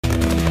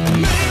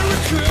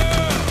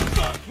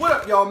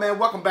y'all, man?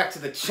 Welcome back to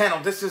the channel.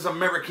 This is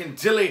American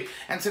Dilly,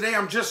 and today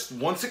I'm just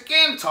once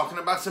again talking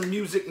about some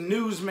music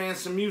news, man.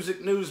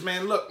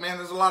 Look, man,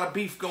 there's a lot of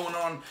beef going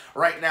on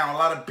right now.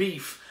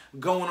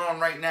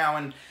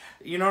 And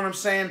you know what I'm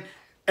saying?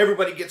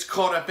 Everybody gets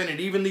caught up in it.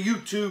 Even the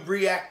YouTube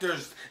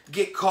reactors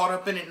get caught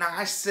up in it. Now,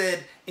 I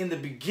said in the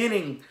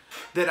beginning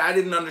that I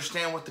didn't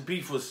understand what the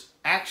beef was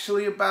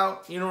actually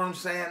about. You know what I'm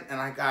saying?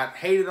 And I got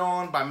hated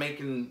on by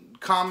making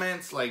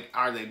comments like,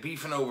 are they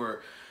beefing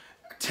over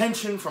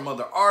attention from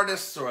other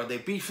artists, or are they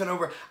beefing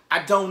over,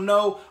 I don't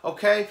know,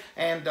 okay?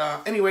 And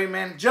anyway,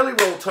 man, Jelly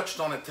Roll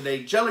touched on it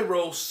today. Jelly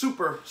Roll,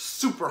 super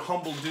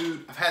humble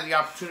dude. I've had the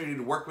opportunity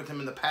to work with him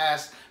in the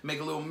past, make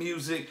a little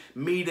music,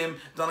 meet him,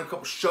 done a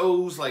couple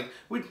shows, like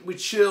we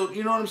chilled,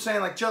 you know what I'm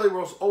saying? Like, Jelly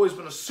Roll's always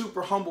been a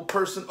super humble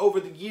person. Over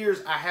the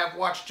years, I have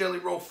watched Jelly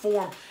Roll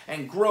form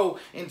and grow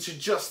into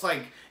just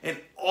like an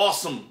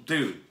awesome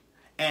dude.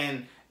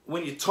 And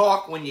when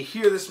you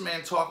hear this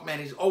man talk, man,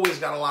 he's always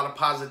got a lot of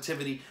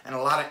positivity and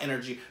a lot of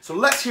energy. So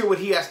let's hear what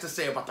he has to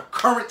say about the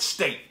current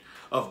state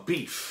of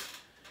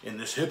beef in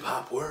this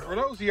hip-hop world. For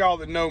those of y'all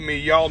that know me,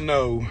 y'all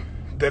know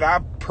that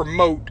I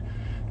promote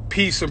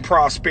peace and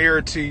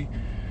prosperity.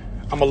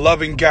 I'm a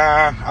loving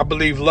guy. I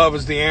believe love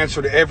is the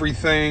answer to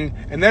everything.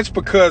 And that's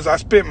because I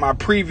spent my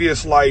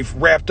previous life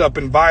wrapped up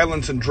in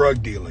violence and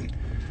drug dealing.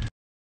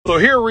 So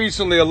here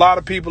recently, a lot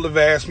of people have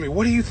asked me,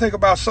 what do you think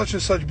about such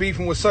and such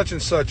beefing with such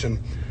and such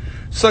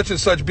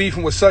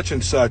beefing with such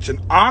and such?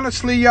 And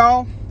honestly,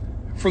 y'all,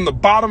 from the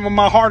bottom of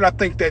my heart, I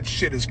think that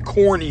shit is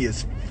corny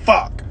as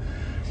fuck.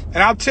 And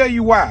I'll tell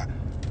you why.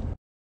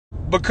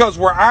 Because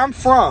where I'm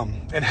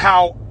from and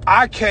how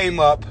I came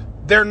up,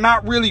 they're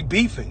not really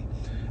beefing.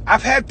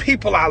 I've had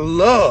people I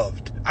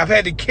loved. I've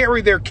had to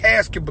carry their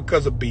casket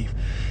because of beef.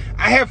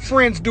 I have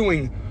friends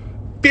doing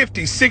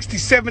 50, 60,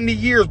 70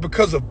 years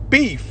because of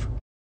beef.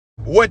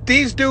 What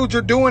these dudes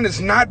are doing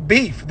is not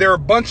beef. They're a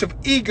bunch of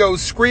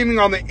egos screaming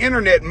on the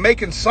internet,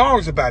 making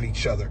songs about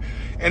each other.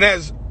 And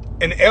as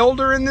an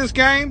elder in this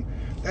game,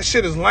 that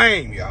shit is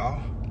lame,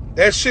 y'all.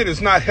 That shit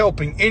is not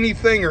helping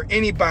anything or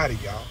anybody,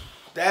 y'all.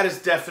 That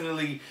is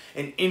definitely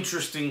an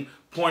interesting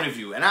point of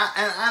view. And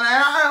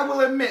I will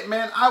admit,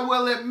 man,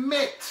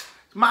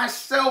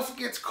 myself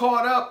gets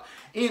caught up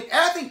in,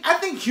 I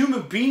think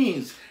human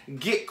beings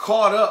get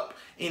caught up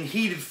in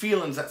heated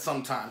feelings at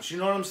sometimes, you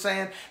know what I'm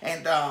saying?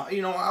 And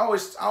you know, I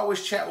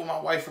always chat with my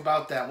wife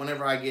about that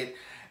whenever I get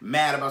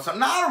mad about something.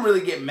 Now, I don't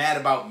really get mad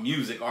about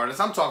music artists.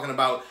 I'm talking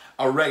about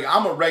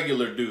I'm a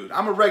regular dude.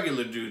 I'm a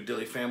regular dude,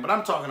 Dilly fan, but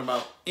I'm talking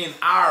about in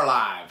our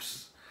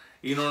lives.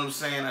 You know what I'm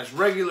saying? As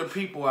regular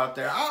people out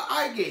there,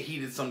 I get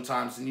heated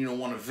sometimes and, you know,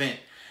 want to vent.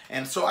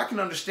 And so I can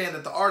understand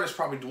that the artists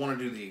probably want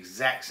to do the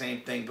exact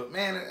same thing. But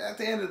man, at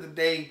the end of the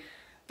day,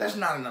 there's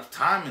not enough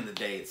time in the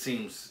day, it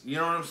seems. You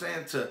know what I'm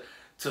saying?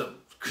 To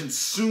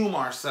consume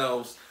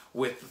ourselves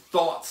with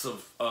thoughts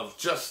of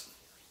just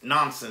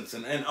nonsense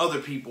and other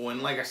people.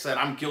 And like I said,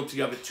 I'm guilty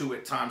of it too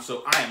at times.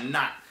 So I am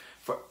not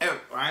forever.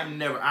 I'm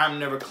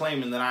never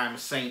claiming that I am a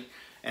saint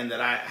and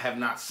that I have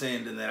not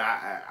sinned and that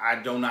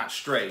I do not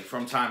stray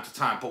from time to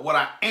time. But what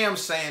I am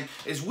saying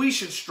is we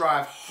should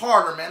strive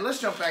harder, man. Let's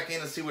jump back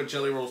in and see what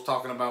Jelly Roll's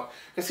talking about.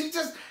 Because he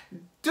just,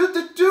 dude,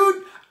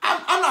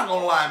 I'm not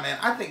gonna lie, man.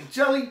 I think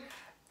Jelly,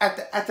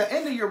 at the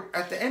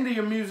end of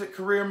your music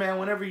career, man,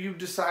 whenever you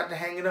decide to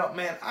hang it up,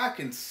 man, I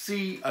can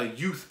see a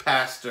youth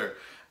pastor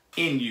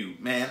in you,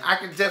 man. I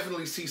can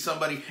definitely see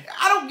somebody.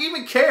 I don't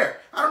even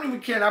care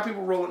now.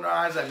 People rolling their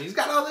eyes at me. He's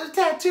got all those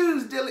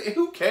tattoos, Dilly.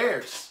 Who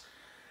cares?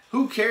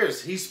 Who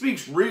cares? He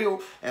speaks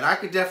real, and I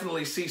could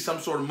definitely see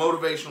some sort of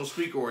motivational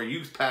speaker or a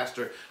youth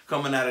pastor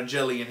coming out of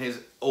Jelly in his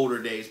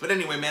older days. But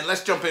anyway, man,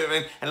 let's jump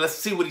in and let's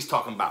see what he's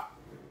talking about.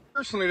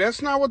 Personally,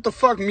 that's not what the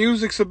fuck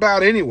music's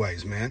about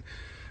anyways, man.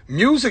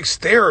 Music's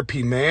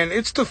therapy, man.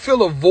 It's to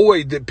fill a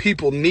void that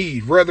people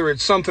need, whether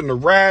it's something to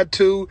ride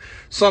to,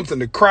 something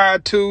to cry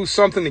to,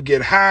 something to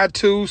get high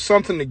to,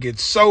 something to get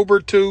sober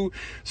to,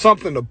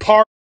 something to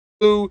party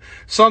to,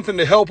 something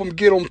to help them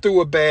get them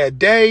through a bad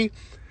day.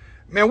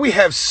 Man, we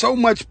have so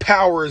much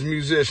power as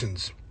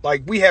musicians.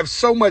 Like, we have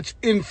so much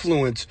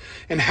influence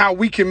in how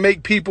we can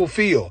make people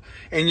feel.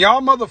 And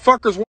y'all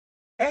motherfuckers want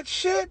that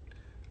shit?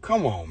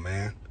 Come on,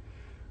 man.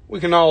 We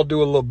can all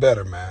do a little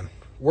better, man.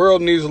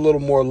 World needs a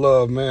little more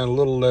love, man. A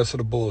little less of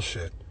the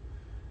bullshit.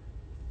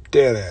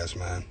 Dead ass,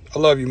 man. I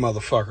love you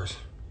motherfuckers.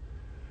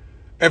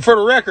 And for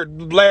the record,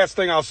 the last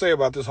thing I'll say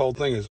about this whole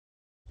thing is,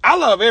 I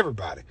love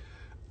everybody.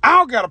 I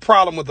don't got a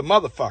problem with the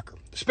motherfucker.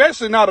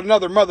 Especially not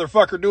another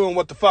motherfucker doing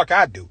what the fuck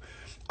I do.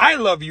 I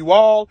love you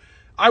all.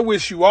 I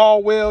wish you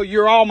all well.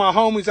 You're all my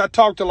homies. I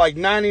talk to like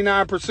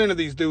 99% of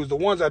these dudes. The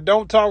ones I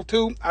don't talk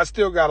to, I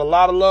still got a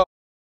lot of love.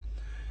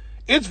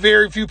 It's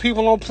very few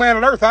people on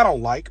planet Earth I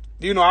don't like.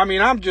 You know, I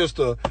mean, I'm just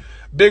a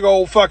big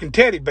old fucking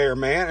teddy bear,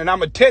 man. And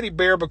I'm a teddy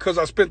bear because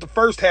I spent the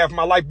first half of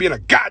my life being a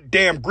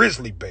goddamn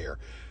grizzly bear.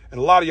 And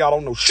a lot of y'all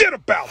don't know shit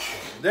about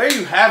it. There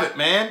you have it,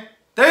 man.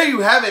 There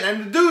you have it.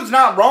 And the dude's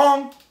not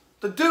wrong.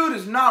 The dude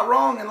is not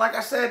wrong. And like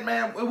I said,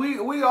 man,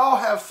 we all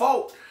have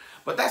fault.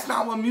 But that's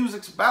not what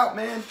music's about,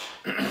 man.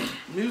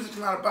 Music's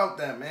not about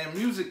that, man.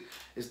 Music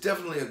is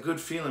definitely a good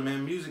feeling,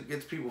 man. Music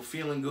gets people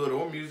feeling good,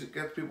 or music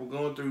gets people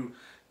going through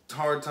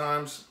hard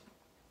times.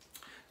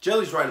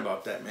 Jelly's right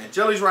about that, man.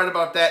 Jelly's right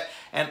about that.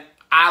 And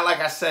like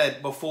I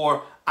said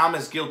before, I'm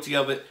as guilty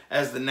of it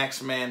as the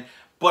next man.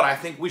 But I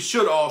think we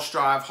should all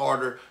strive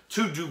harder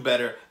to do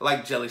better,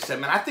 like Jelly said,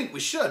 man. I think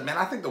we should, man.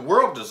 I think the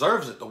world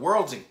deserves it. The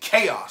world's in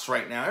chaos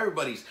right now.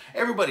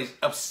 Everybody's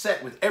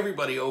upset with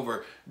everybody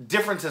over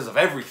differences of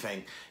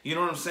everything. You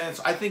know what I'm saying?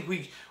 So I think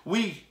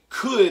we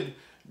could,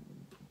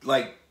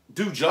 like,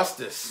 do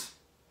justice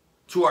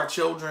to our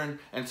children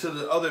and to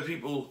the other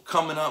people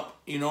coming up,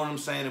 you know what I'm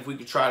saying, if we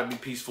could try to be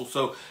peaceful.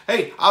 So,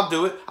 hey, I'll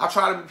do it. I'll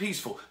try to be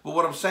peaceful. But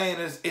what I'm saying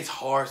is, it's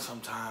hard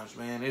sometimes,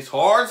 man. It's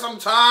hard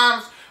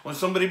sometimes when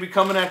somebody be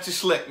coming at you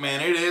slick, man.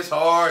 It is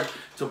hard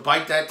to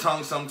bite that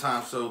tongue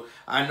sometimes. So,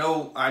 I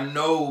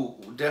know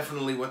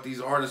definitely what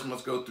these artists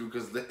must go through,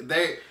 because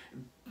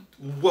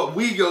what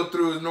we go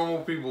through as normal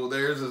people,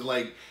 theirs is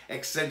like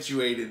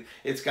accentuated.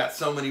 It's got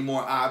so many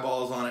more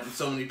eyeballs on it, and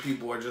so many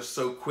people are just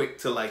so quick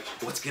to like,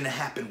 what's gonna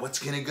happen? What's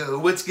gonna go?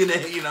 What's gonna,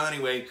 you know,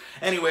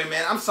 anyway,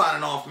 man, I'm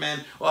signing off, man.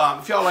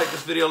 If y'all like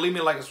this video, leave me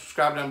a like and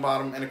subscribe down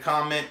bottom, and a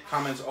comment.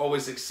 Comments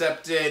always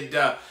accepted.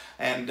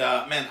 Man,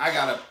 I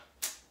gotta,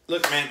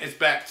 look, man, it's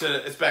back to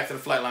the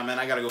flight line, man.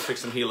 I gotta go fix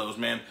some helos,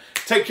 man.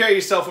 Take care of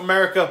yourself,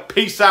 America.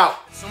 Peace out.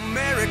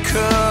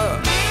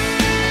 America.